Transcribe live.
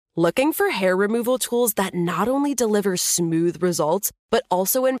Looking for hair removal tools that not only deliver smooth results, but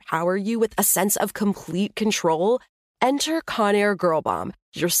also empower you with a sense of complete control? Enter Conair Girl Bomb,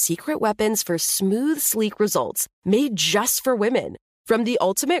 your secret weapons for smooth, sleek results, made just for women. From the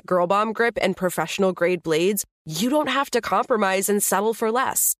ultimate Girl Bomb grip and professional-grade blades, you don't have to compromise and settle for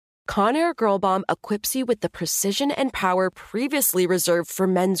less. Conair Girl Bomb equips you with the precision and power previously reserved for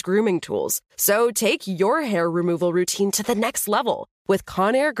men's grooming tools. So take your hair removal routine to the next level with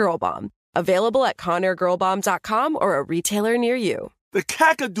Conair Girl Bomb. Available at ConairGirlBomb.com or a retailer near you. The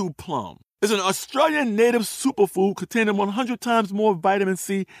Kakadu plum is an Australian native superfood containing 100 times more vitamin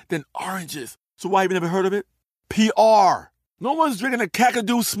C than oranges. So why have you never heard of it? PR. No one's drinking a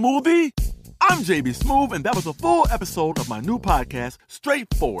Kakadu smoothie? I'm JB Smoove, and that was a full episode of my new podcast,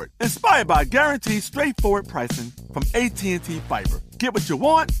 Straightforward, inspired by guaranteed straightforward pricing from AT&T Fiber. Get what you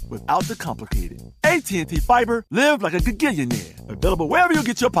want without the complicated. AT&T Fiber, live like a gigillionaire. Available wherever you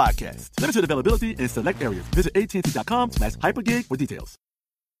get your podcasts. Limited availability in select areas. Visit AT&T.com/hypergig for details.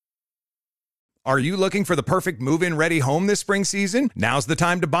 Are you looking for the perfect move-in ready home this spring season? Now's the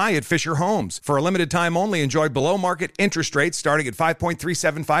time to buy at Fisher Homes. For a limited time only, enjoy below-market interest rates starting at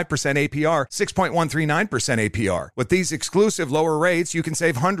 5.375% APR, 6.139% APR. With these exclusive lower rates, you can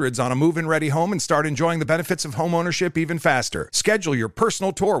save hundreds on a move-in ready home and start enjoying the benefits of home ownership even faster. Schedule your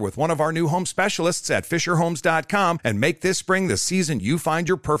personal tour with one of our new home specialists at FisherHomes.com and make this spring the season you find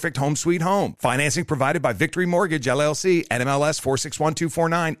your perfect home sweet home. Financing provided by Victory Mortgage, LLC, NMLS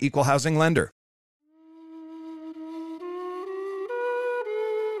 461249, Equal Housing Lender.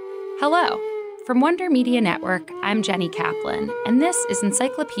 Hello. From Wonder Media Network, I'm Jenny Kaplan, and this is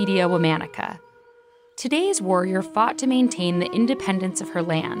Encyclopedia Womanica. Today's warrior fought to maintain the independence of her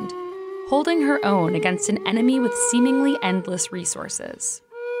land, holding her own against an enemy with seemingly endless resources.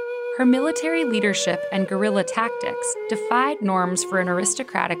 Her military leadership and guerrilla tactics defied norms for an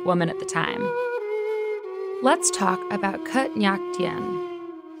aristocratic woman at the time. Let's talk about Kut Nyak Dien.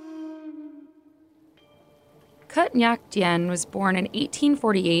 Kut Nyak Dien was born in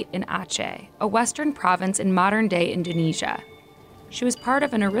 1848 in Aceh, a western province in modern-day Indonesia. She was part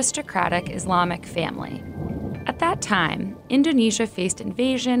of an aristocratic Islamic family. At that time, Indonesia faced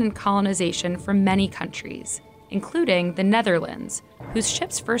invasion and colonization from many countries, including the Netherlands, whose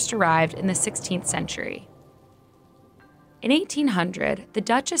ships first arrived in the 16th century. In 1800, the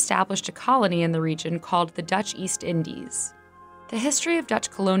Dutch established a colony in the region called the Dutch East Indies. The history of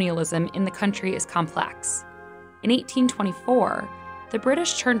Dutch colonialism in the country is complex. In 1824, the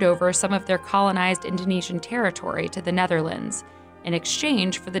British turned over some of their colonized Indonesian territory to the Netherlands in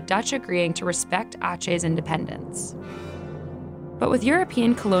exchange for the Dutch agreeing to respect Aceh's independence. But with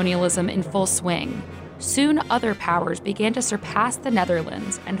European colonialism in full swing, soon other powers began to surpass the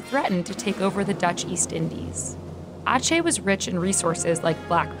Netherlands and threatened to take over the Dutch East Indies. Aceh was rich in resources like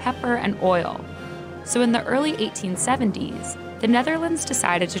black pepper and oil, so in the early 1870s, the Netherlands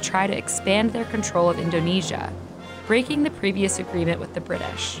decided to try to expand their control of Indonesia, breaking the previous agreement with the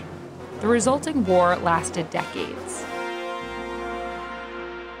British. The resulting war lasted decades.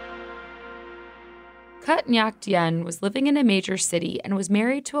 Kut Nyak Dien was living in a major city and was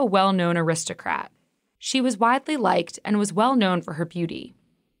married to a well-known aristocrat. She was widely liked and was well known for her beauty.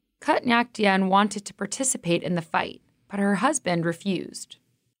 Kut Nyak Dien wanted to participate in the fight, but her husband refused.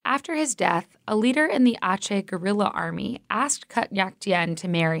 After his death, a leader in the Aceh guerrilla army asked Kut Nyak Dien to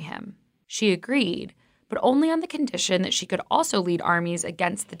marry him. She agreed, but only on the condition that she could also lead armies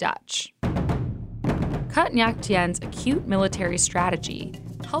against the Dutch. Kut Nyak Dien's acute military strategy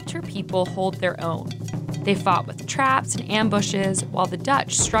helped her people hold their own. They fought with traps and ambushes, while the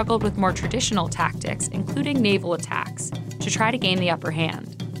Dutch struggled with more traditional tactics, including naval attacks, to try to gain the upper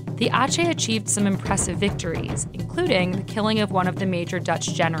hand. The Aceh achieved some impressive victories, including the killing of one of the major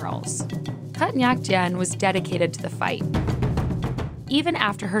Dutch generals. Kut Nyak Dien was dedicated to the fight. Even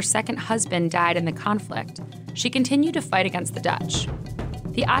after her second husband died in the conflict, she continued to fight against the Dutch.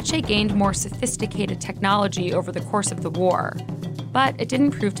 The Aceh gained more sophisticated technology over the course of the war, but it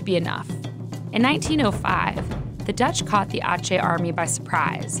didn't prove to be enough. In 1905, the Dutch caught the Aceh army by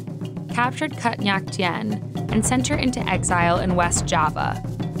surprise, captured Kut Nyak Dien, and sent her into exile in West Java.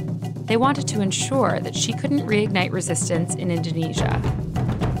 They wanted to ensure that she couldn't reignite resistance in Indonesia.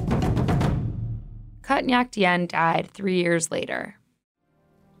 Kut Nyak Dien died 3 years later.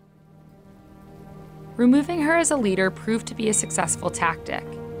 Removing her as a leader proved to be a successful tactic,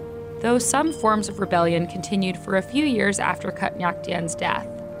 though some forms of rebellion continued for a few years after Kut Nyak Dien's death.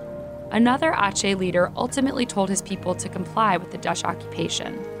 Another Aceh leader ultimately told his people to comply with the Dutch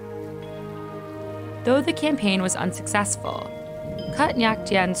occupation. Though the campaign was unsuccessful, Kut Nyak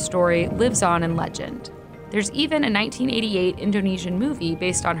Dien's story lives on in legend. There's even a 1988 Indonesian movie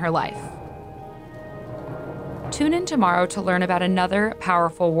based on her life. Tune in tomorrow to learn about another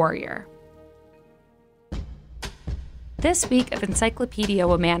powerful warrior. This week of Encyclopedia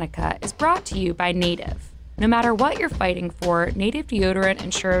Womanica is brought to you by Native. No matter what you're fighting for, Native deodorant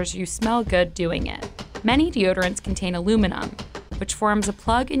ensures you smell good doing it. Many deodorants contain aluminum, which forms a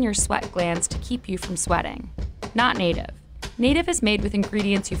plug in your sweat glands to keep you from sweating. Not Native. Native is made with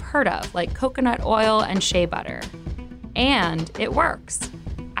ingredients you've heard of, like coconut oil and shea butter. And it works.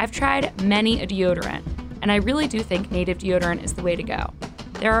 I've tried many a deodorant, and I really do think Native deodorant is the way to go.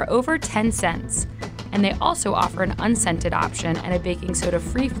 There are over 10 scents, and they also offer an unscented option and a baking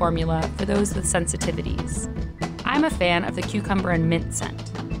soda-free formula for those with sensitivities. I'm a fan of the cucumber and mint scent.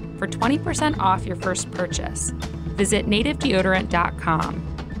 For 20% off your first purchase, visit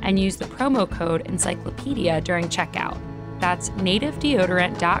nativedeodorant.com and use the promo code Encyclopedia during checkout. That's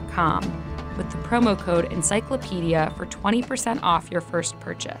nativedeodorant.com with the promo code Encyclopedia for 20% off your first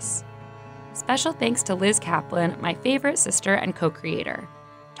purchase. Special thanks to Liz Kaplan, my favorite sister and co-creator.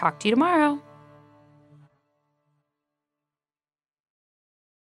 Talk to you tomorrow.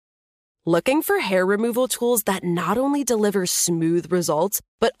 Looking for hair removal tools that not only deliver smooth results,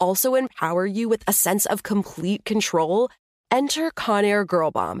 but also empower you with a sense of complete control? Enter Conair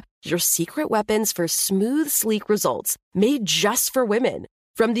Girl Bomb, your secret weapons for smooth, sleek results, made just for women.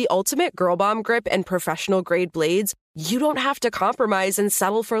 From the ultimate Girl Bomb grip and professional-grade blades, you don't have to compromise and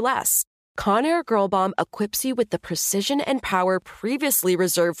settle for less. Conair Girl Bomb equips you with the precision and power previously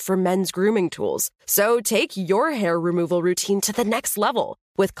reserved for men's grooming tools. So take your hair removal routine to the next level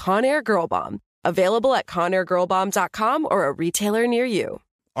with Conair Girl Bomb. Available at ConairGirlBomb.com or a retailer near you.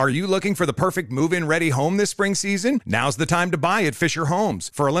 Are you looking for the perfect move-in ready home this spring season? Now's the time to buy at Fisher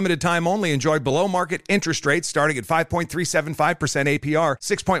Homes. For a limited time only, enjoy below-market interest rates starting at 5.375% APR,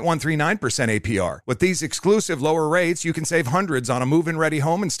 6.139% APR. With these exclusive lower rates, you can save hundreds on a move-in ready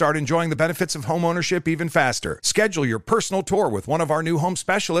home and start enjoying the benefits of home ownership even faster. Schedule your personal tour with one of our new home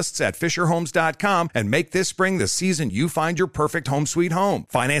specialists at FisherHomes.com and make this spring the season you find your perfect home sweet home.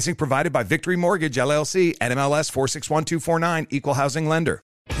 Financing provided by Victory Mortgage, LLC, NMLS 461249, Equal Housing Lender.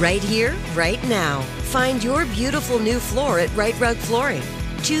 Right here, right now. Find your beautiful new floor at Right Rug Flooring.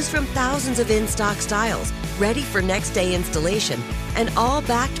 Choose from thousands of in-stock styles, ready for next day installation, and all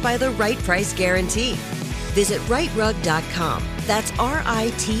backed by the right price guarantee. Visit rightrug.com. That's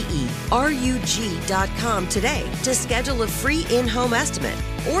RITERUG.com today to schedule a free in-home estimate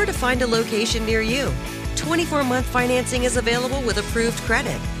or to find a location near you. 24-month financing is available with approved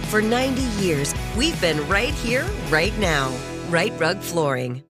credit. For 90 years, we've been right here, right now. Right Rug Flooring.